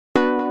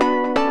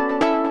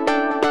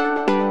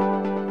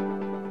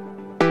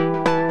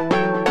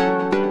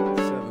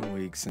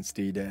since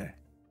D-Day.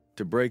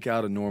 To break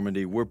out of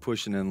Normandy, we're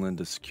pushing inland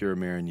to secure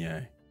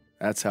Marigny.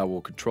 That's how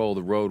we'll control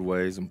the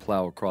roadways and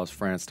plow across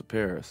France to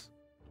Paris.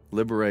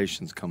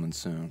 Liberation's coming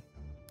soon.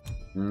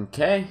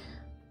 Okay.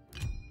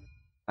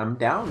 I'm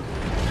down.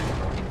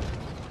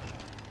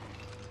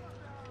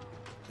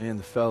 Me and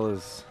the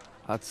fellas,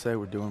 I'd say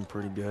we're doing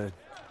pretty good.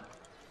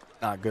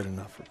 Not good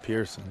enough for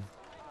Pearson,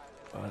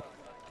 but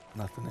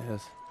nothing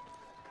is.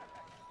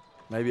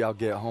 Maybe I'll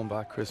get home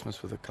by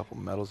Christmas with a couple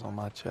medals on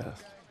my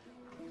chest.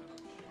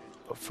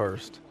 But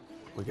first,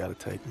 we gotta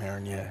take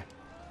Marigny.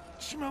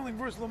 Schmeling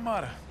versus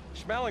LaMotta.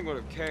 Schmeling would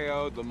have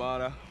KO'd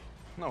LaMotta.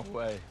 No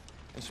way.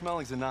 And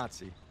Schmelling's a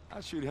Nazi.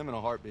 I'd shoot him in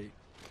a heartbeat.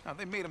 Now,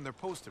 they made him their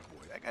poster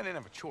boy. That guy didn't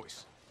have a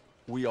choice.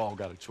 We all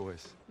got a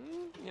choice.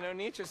 You know,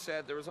 Nietzsche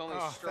said there was only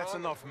strong... That's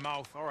enough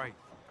mouth. All right.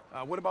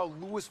 What about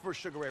Lewis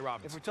versus Sugar Ray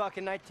Robinson? If we're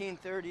talking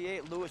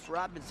 1938, Lewis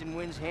Robinson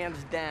wins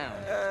hands down.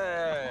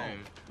 Hey!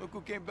 Look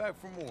who came back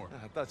for more.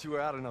 I thought you were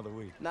out another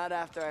week. Not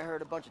after I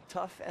heard a bunch of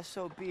tough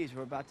SOBs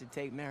were about to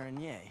take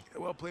Marigny. Yeah,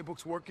 well,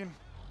 playbook's working.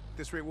 At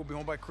this rate, we'll be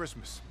home by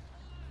Christmas.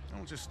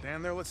 Don't just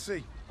stand there. Let's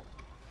see.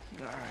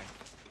 All right.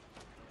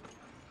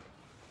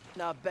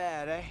 Not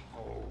bad, eh?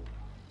 Oh.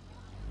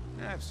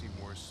 Yeah, I've seen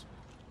worse.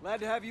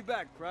 Glad to have you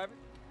back, Private.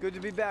 Good to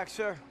be back,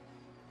 sir.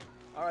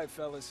 All right,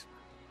 fellas.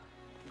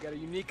 We got a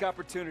unique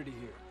opportunity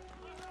here.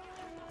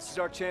 This is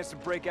our chance to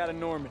break out of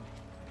Normandy.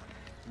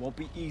 It won't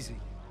be easy.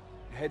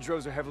 The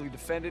hedgerows are heavily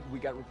defended. We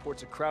got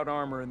reports of Kraut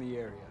armor in the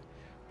area.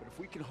 But if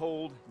we can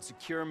hold and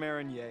secure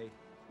Marigny,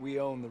 we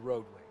own the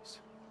roadways.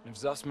 And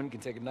if Zussman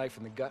can take a knife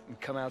in the gut and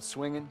come out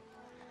swinging,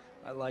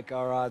 I like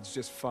our odds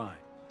just fine.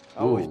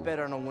 Always bet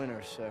on a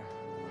winner, sir.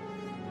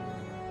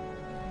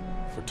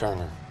 For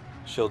Turner,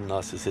 shielding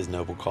us is his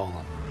noble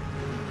calling.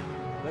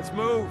 Let's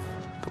move.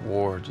 The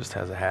war just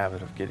has a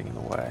habit of getting in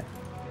the way.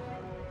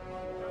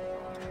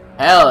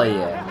 Hell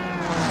yeah.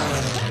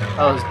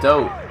 That was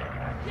dope.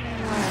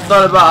 It's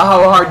not about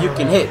how hard you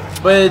can hit,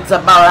 but it's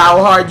about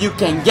how hard you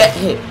can get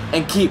hit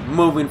and keep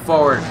moving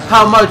forward.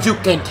 How much you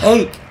can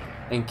take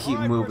and keep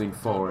moving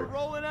forward.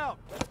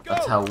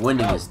 That's how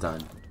winning is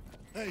done.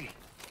 Hey.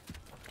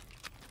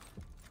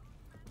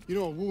 You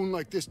know, a wound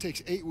like this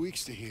takes 8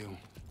 weeks to heal.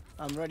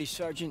 I'm ready,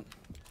 Sergeant.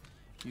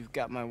 You've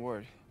got my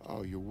word.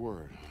 Oh, your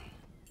word.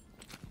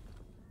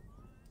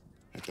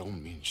 That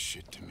don't mean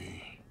shit to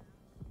me.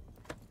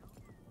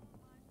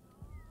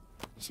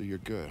 So you're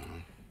good, huh?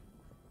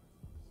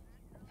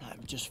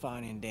 I'm just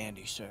fine and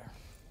dandy, sir.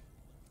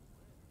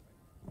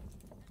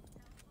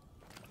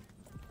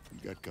 You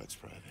got guts,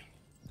 Private.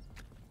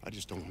 I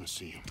just don't want to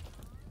see him.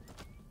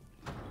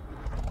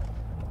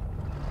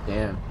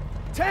 Damn.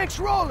 Tanks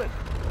rolling!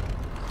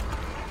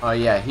 Oh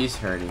yeah, he's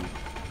hurting.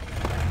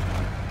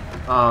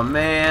 Oh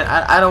man,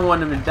 I don't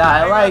want him to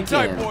die. I like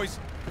him. Boys.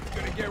 It's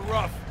gonna get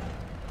rough.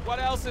 What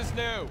else is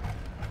new?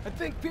 I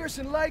think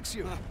Pearson likes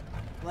you.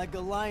 Like a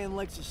lion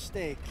likes a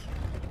steak.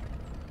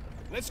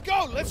 Let's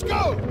go! Let's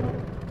go!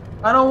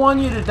 I don't want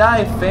you to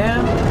die,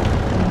 fam.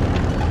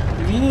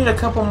 If you need a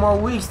couple more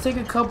weeks, take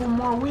a couple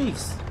more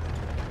weeks.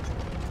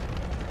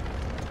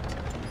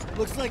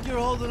 Looks like you're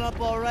holding up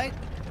all right.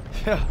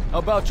 Yeah, how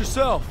about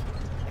yourself?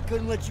 I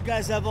couldn't let you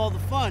guys have all the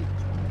fun.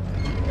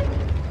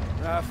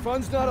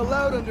 Fun's not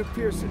allowed under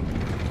Pearson.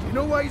 You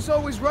know why he's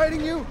always writing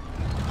you?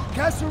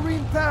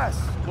 Kasserine Pass.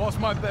 Lost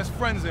my best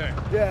friends there.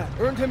 Yeah,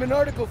 earned him an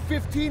Article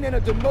 15 and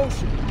a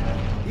demotion.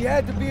 He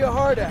had to be a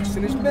hard ass,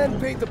 and his men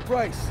paid the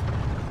price.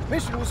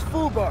 Mission was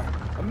Fubar,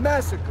 a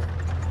massacre.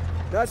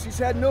 Nazis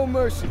had no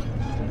mercy.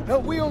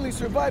 Hell, we only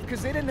survived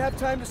because they didn't have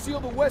time to seal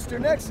the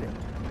western exit.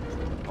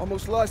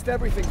 Almost lost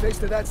everything thanks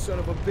to that son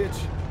of a bitch.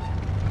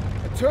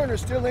 And Turner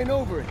still ain't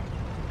over it.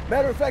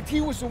 Matter of fact,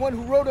 he was the one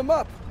who wrote him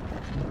up.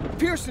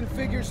 Pearson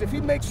figures if he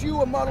makes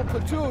you a model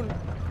platoon,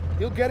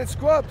 he'll get it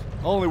scrubbed.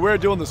 Only we're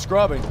doing the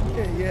scrubbing.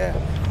 Yeah.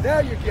 Now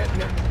you're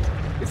getting it.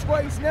 It's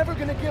why he's never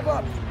gonna give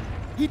up.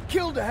 He'd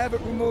kill to have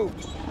it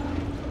removed.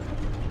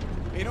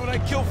 Hey, you know what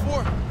I'd kill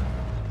for?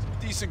 Some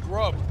decent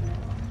grub.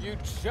 You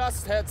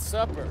just had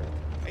supper.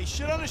 Hey,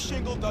 shit on a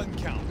shingle doesn't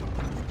count.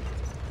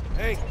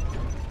 Hey,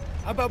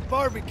 how about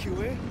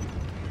barbecue, eh?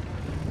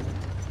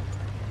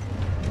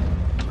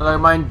 I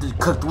like mine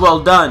cooked well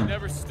done.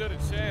 Never stood a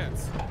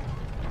chance.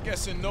 I'm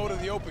guessing no to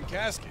the open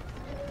casket.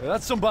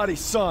 That's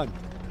somebody's son.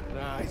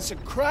 Nah, it's a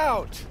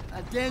crowd.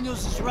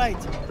 Daniels is right.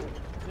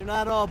 They're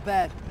not all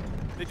bad.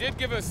 They did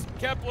give us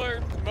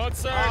Kepler,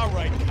 Mozart. All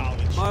right,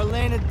 college.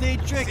 Marlene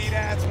Dietrich. See,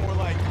 that's more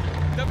like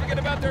it. Don't forget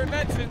about their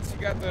inventions.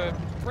 You got the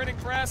printing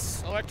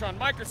press, electron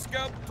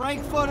microscope.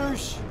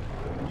 Frankfurters.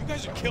 You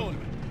guys are killing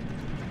me.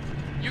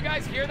 You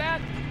guys hear that?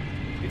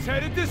 It's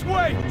headed this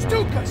way.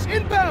 Stukas,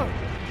 inbound.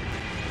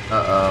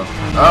 Uh-oh.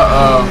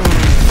 Uh-oh.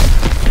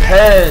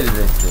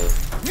 Helvete.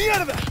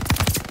 Mierda!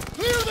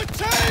 Clear the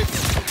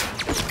tanks!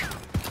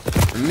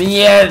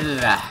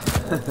 Mierda.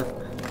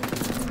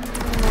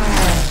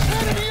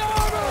 Enemy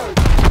armor!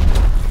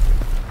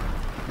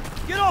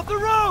 Get off the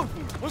road!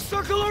 We'll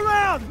circle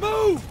around!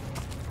 Move!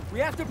 We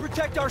have to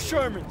protect our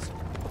Shermans.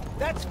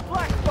 That's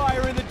flak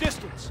fire in the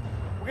distance.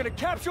 We're gonna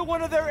capture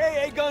one of their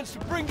AA guns to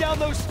bring down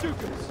those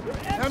Stukas.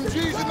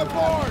 MG's in the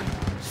barn!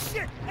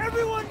 Shit!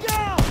 Everyone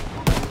down!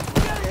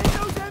 We gotta hit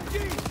those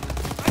MGs!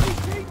 I need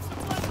teams to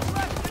flank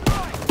left and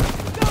right!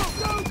 Go,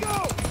 go, go!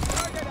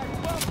 Target at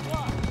 12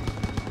 o'clock!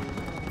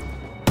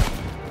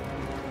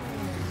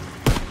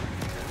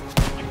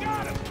 I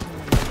got him!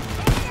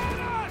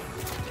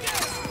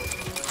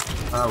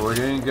 Oh, we're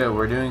doing good.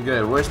 We're doing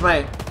good. Where's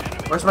my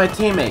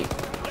teammate?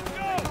 Let's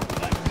go!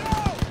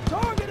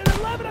 Target at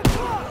 11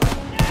 o'clock!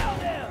 Nail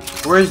them!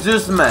 Where's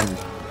this man?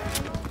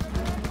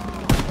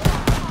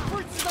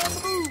 Fritz is on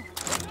the move!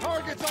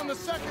 Target's on the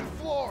second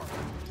floor!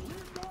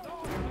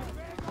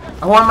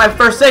 I want my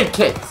first aid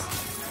kits.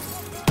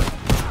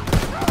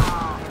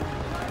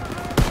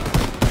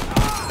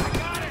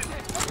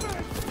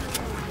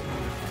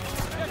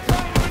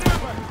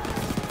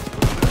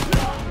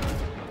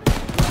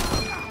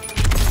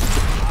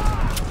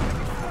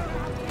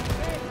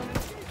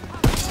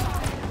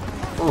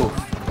 Ooh.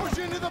 Push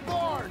into the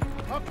barn!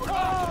 Up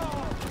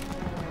top!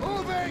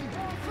 Moving!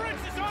 Fritz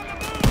is on the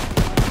move!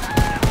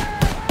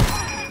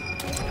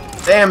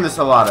 Damn, there's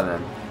a lot of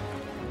them.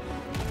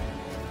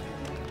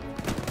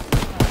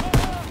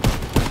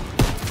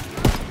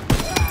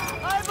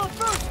 I have a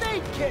first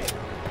aid kit!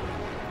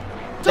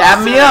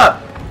 Dab me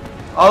up!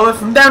 All the way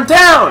from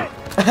downtown!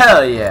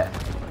 Hell yeah.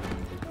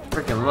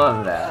 Freaking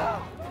love that.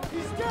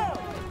 He's down!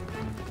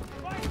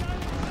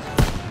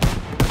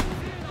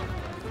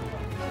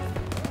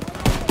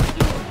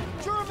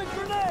 German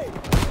grenade!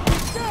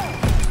 He's down!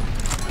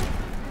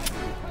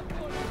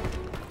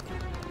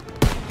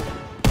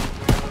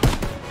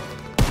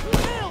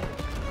 Nailed it!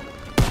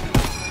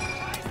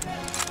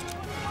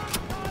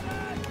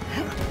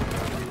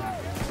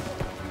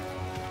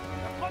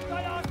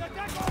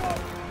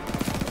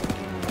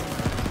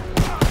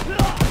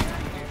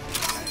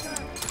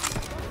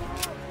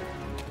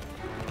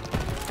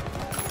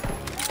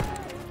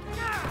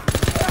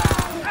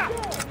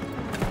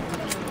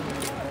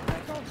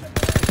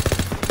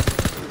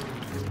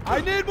 I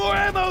need more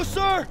ammo,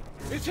 sir!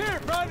 It's here,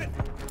 Private!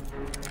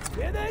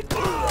 Here they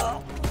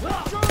go!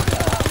 Let's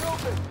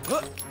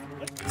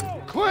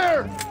go!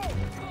 Clear!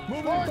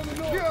 Barn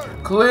secure!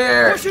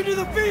 Clear! Push into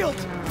the field!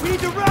 We need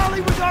to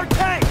rally with our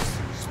tanks!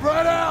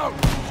 Spread out!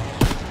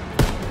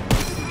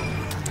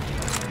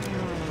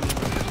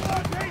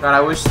 God,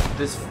 I wish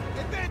this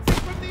Advancing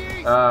from the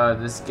east!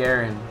 this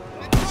Garand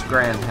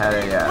had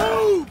a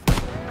Move!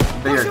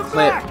 bigger Push 'em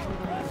clip. back!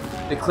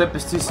 The clip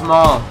is too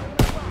small.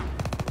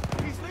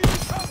 He's leaving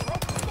cover!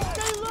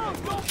 Stay low!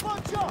 Don't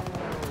punch up!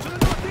 To the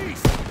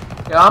northeast!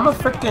 Yo, I'm a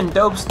freaking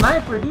dope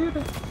sniper,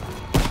 dude.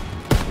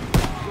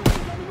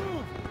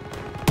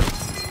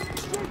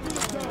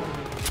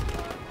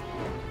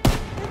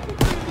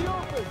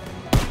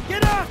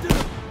 Get after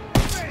them!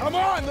 Come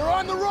on! They're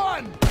on the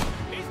run!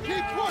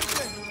 Keep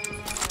pushing!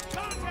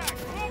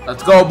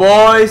 Let's go,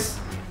 boys.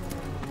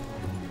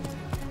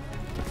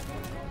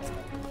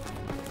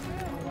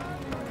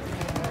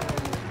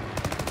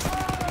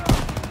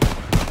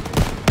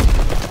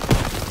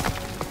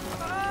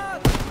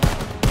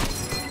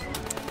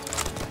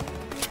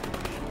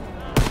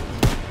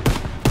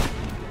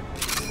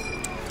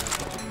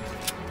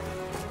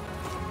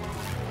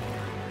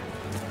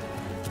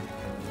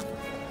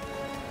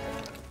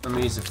 Let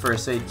me use the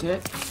first aid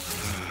kit.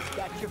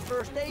 Got your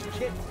first aid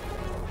kit.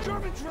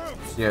 German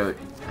troops! Yo,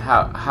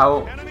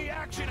 how Enemy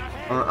action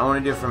ahead! I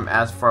want to do it from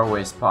as far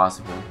away as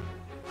possible.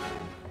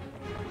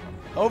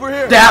 Over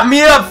here. Dap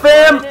me up,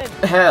 fam!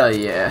 Hell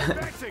yeah.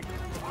 Advancing!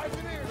 Eyes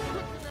and ears!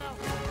 Listen now!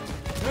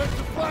 There's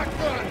the flak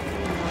gun!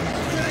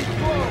 Getting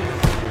close!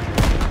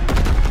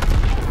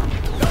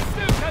 Those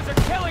Stukas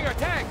are killing our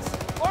tanks.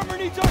 Armor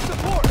needs our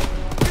support.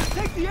 Just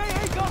take the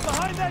AA gun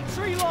behind that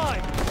tree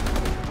line.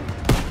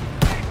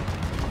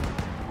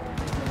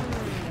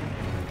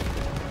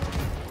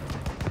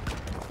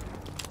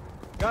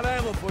 Got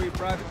ammo for you,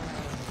 Private.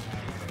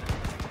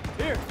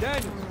 Here,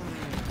 Daniel.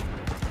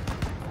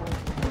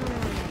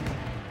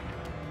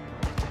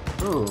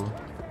 Ooh.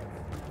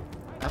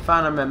 I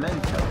found a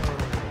memento.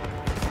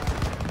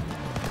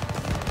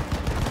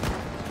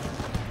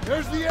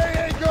 There's the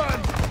AA gun!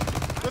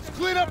 Let's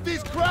clean up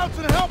these crowds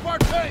and help our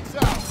tanks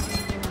out!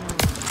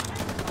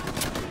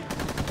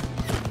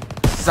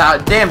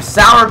 Damn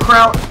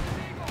sauerkraut.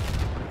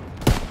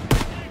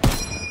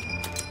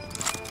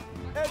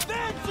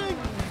 Advancing!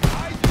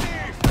 Eyes and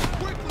ears!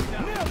 Quickly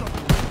now!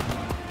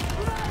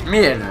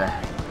 Mierda.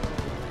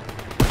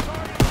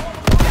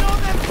 Get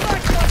on that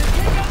flak gun and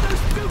take out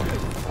those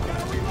Stukas.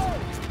 Gotta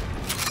reload.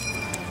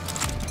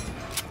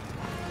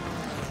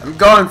 I'm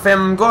going, fam.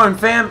 I'm going,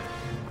 fam.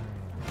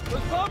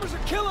 Those bombers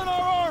are killing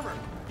our armor.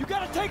 You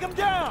gotta take them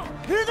down.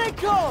 Here they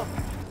come.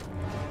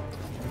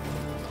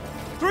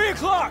 3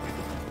 o'clock.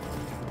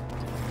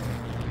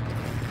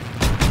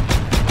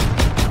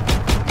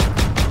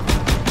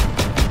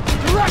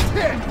 Direct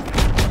hit!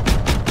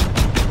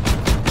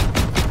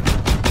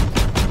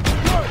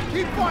 Good!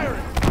 Keep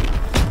firing!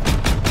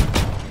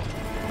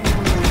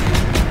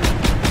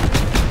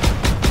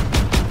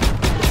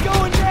 It's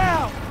going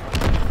down.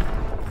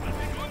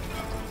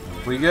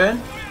 We good?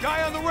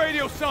 Guy on the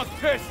radio sounds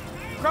pissed.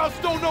 Crowds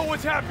don't know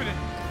what's happening.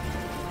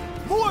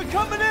 More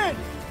coming in!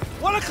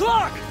 1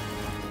 o'clock!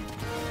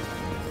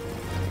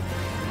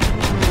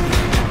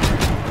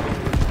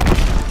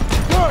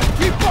 Good,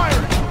 keep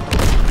firing!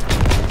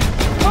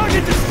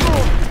 Target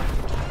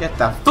destroyed! Get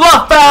the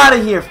fluff out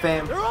of here,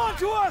 fam. They're on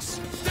to us!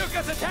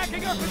 Stuka's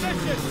attacking our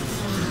position!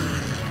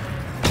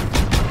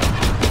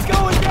 It's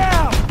going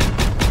down!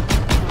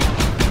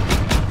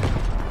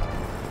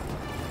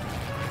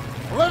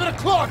 11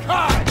 o'clock,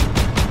 high!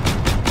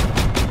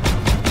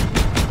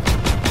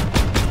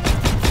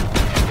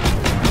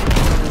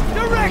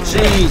 Direction!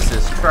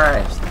 Jesus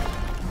Christ.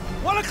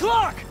 1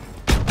 o'clock!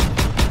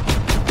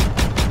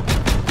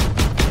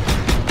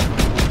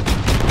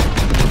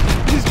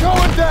 He's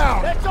going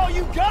down! That's all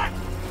you got?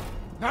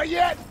 Not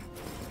yet!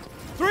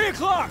 3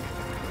 o'clock!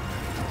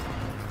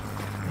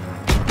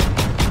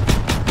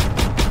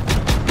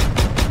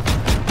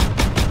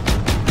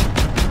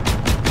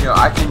 Yo,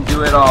 I can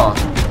do it all.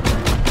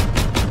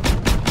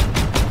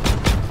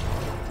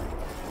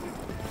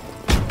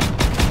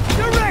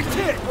 Direct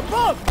hit!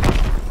 Above!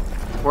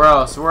 Where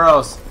else? Where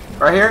else?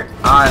 Right here?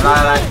 Alright,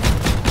 alright.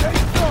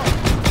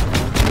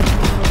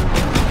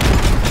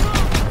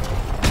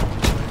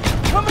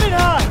 Coming in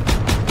high!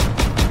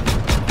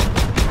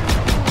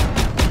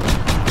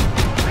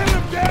 Hit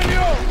him,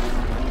 Daniel!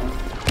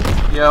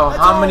 Yo, That's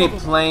how all many of 'em.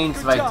 planes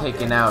Good have I job,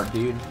 taken Dan. out,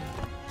 dude?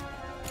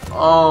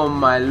 Oh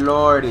my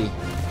lordy.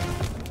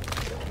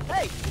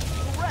 Hey!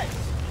 Perez!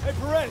 Hey,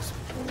 Perez!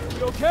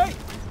 You okay?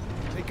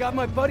 They got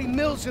my buddy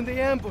Mills in the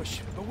ambush,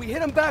 but we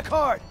hit him back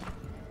hard.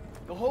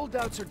 The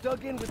holdouts are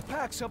dug in with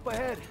packs up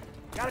ahead.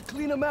 Gotta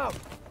clean them out.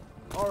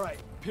 All right,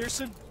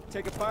 Pearson,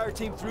 take a fire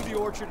team through the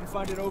orchard and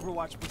find an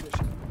overwatch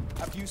position.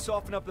 After you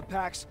soften up the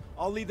packs,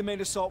 I'll lead the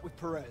main assault with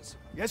Perez.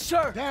 Yes,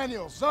 sir!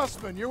 Daniel,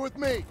 Zussman, you're with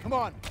me. Come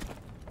on.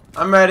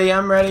 I'm ready,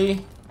 I'm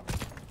ready.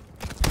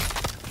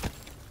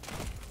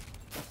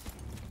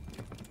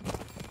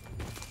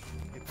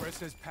 Hey, Brett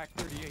says Pack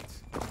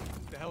 38s.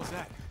 What the hell's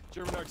that?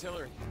 German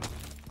artillery.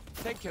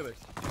 Tank killers.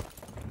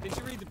 Did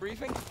you read the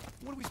briefing?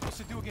 What are we supposed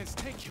to do against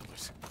tank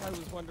killers? I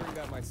was wondering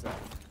that myself.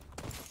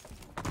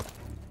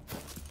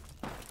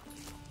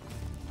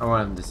 I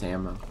want this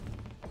ammo.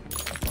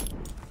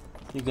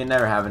 You can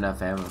never have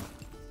enough ammo.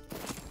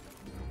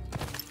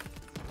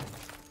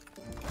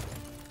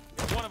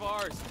 One of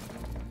ours.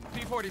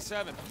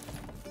 P-47.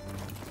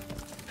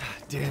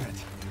 Damn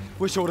it.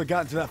 Wish I would have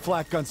gotten to that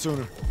flak gun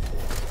sooner.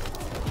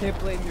 Can't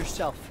blame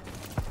yourself.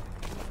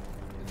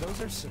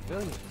 Those are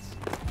civilians.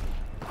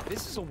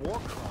 This is a war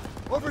crime.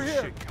 Over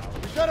here.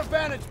 We've got a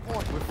vantage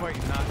point. We're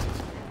fighting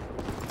Nazis.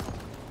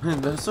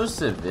 Those are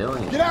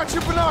civilians. Get out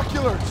your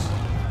binoculars!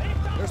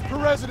 There's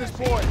Perez and his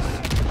boys.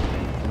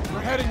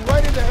 We're heading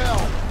right into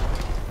hell.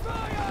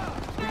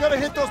 We gotta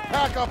hit those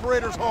pack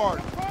operators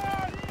hard.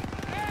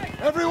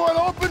 Everyone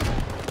open!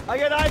 I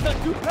got eyes on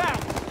 2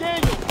 packs!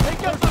 Daniel,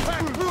 take up The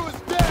pack crew is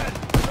dead!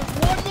 There's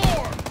one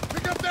more!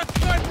 Pick up that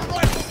sniper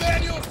rifle,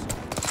 Daniels!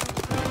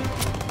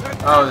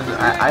 Oh,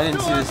 I didn't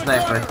see the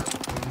sniper.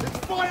 It's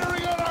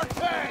firing on our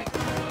tank!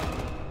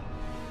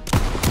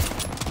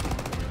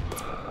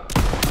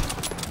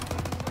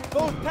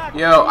 those packs!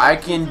 Yo, I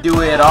can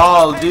do it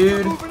all,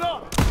 dude. Moving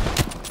up!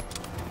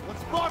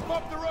 Let's mop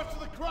up the rest of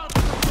the crowd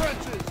in the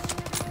trenches!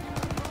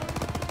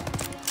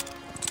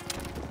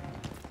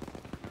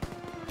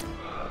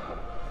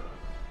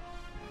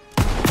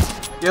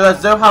 Yo,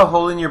 that's dope how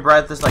holding your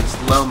breath is like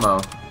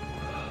slow-mo.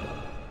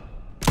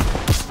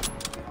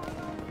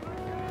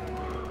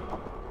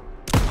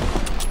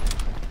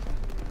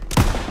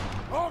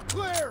 All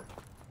clear!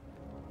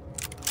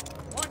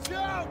 Watch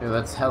out! Yo,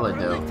 that's hella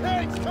Enemy dope.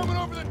 tanks coming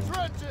over the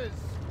trenches!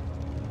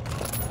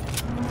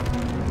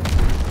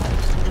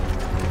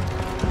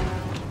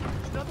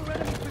 Another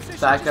enemy position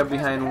Stack just up past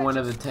behind the one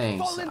of the hatches.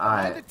 tanks. Fall in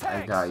behind Alright, the I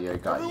tanks. got you, I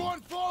got you. Everyone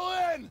fall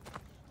in!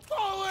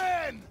 Fall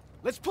in!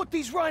 Let's put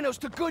these rhinos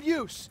to good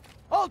use.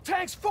 All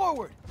tanks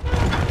forward!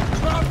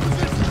 Ground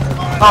positions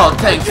fine! All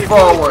tanks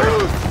forward!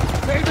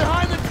 Stay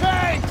behind the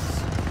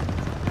tanks!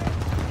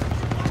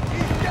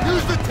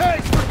 Use the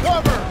tanks for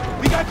cover!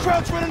 We got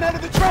crowds running out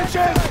of the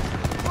trenches!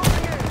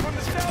 From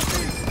the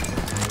southeast!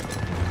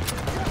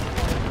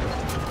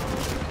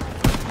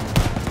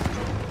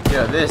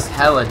 Yo, this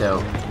hella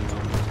dope.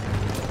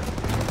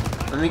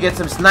 Let me get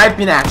some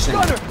sniping action.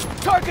 Gunner,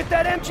 target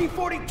that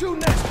MG-42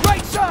 nest,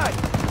 right side!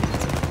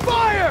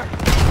 Fire!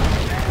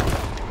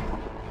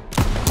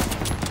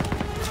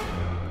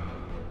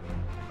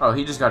 Oh,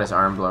 he just got his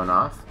arm blown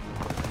off.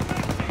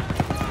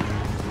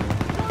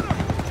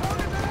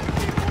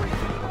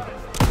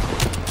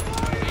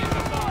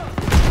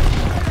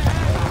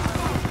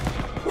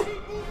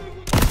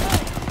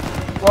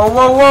 Whoa,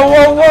 whoa, whoa,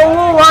 whoa, whoa,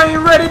 whoa! I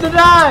ain't ready to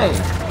die!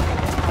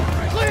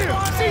 Clear!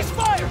 Cease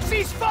fire!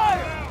 Cease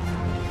fire!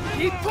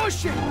 Keep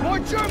pushing! More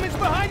Germans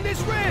behind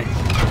this ridge!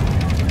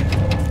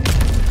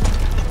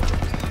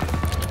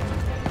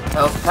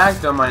 Health pack,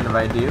 don't mind if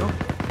I do.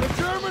 The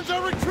Germans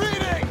are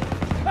retreating!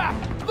 Ha!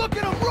 Look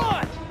at them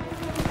run!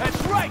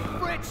 That's right,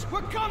 Fritz!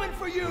 We're coming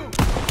for you!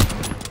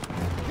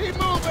 Keep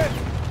moving!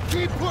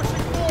 Keep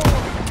pushing forward!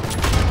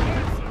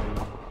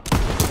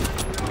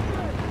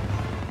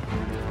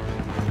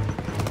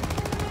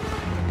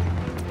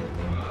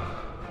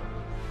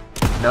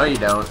 No, you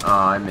don't. Oh,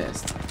 I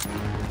missed.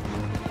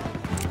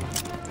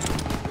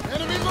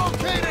 Enemy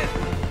located!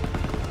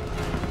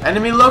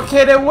 Enemy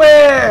located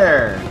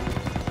where?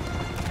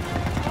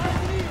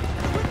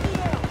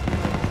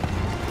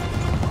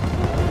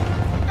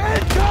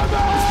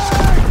 Incoming!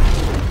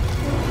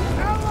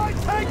 Allied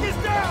tank is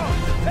down!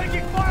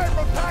 Taking fire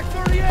from Pack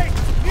 38!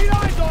 Need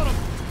eyes on them!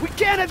 We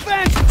can't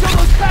advance until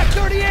those Pack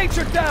 38s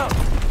are down!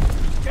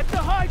 Get the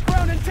high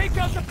ground and take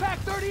out the Pack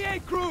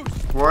 38 crews!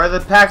 Where are the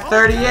Pack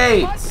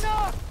 38s? Button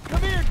up!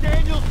 Come here,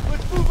 Daniels!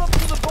 Let's move up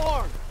to the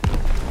barn!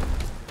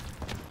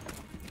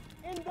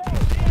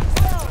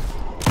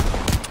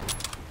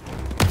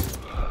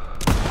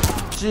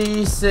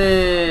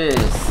 Jesus!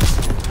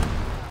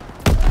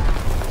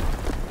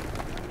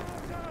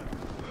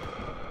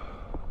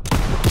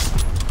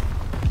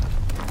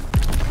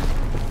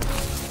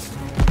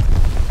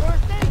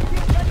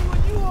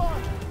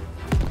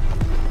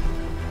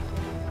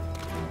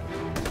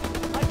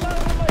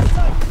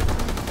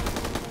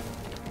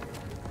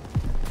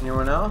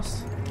 Anyone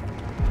else?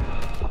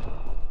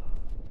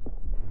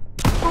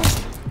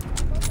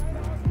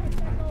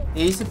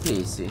 Easy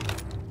peasy.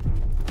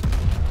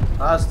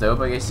 Oh, that's dope.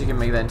 I guess you can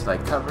make that into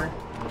like cover.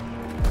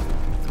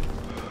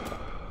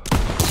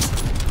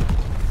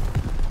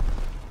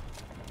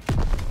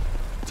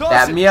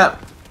 Dab me up.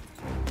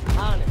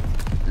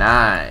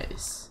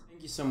 Nice.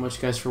 Thank you so much,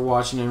 guys, for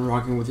watching and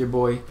rocking with your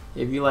boy.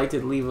 If you liked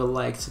it, leave a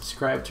like,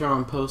 subscribe, turn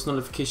on post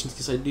notifications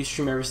because I do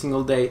stream every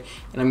single day,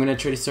 and I'm gonna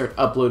try to start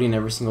uploading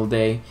every single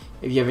day.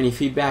 If you have any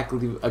feedback,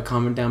 leave a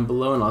comment down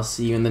below, and I'll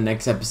see you in the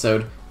next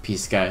episode.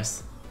 Peace,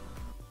 guys.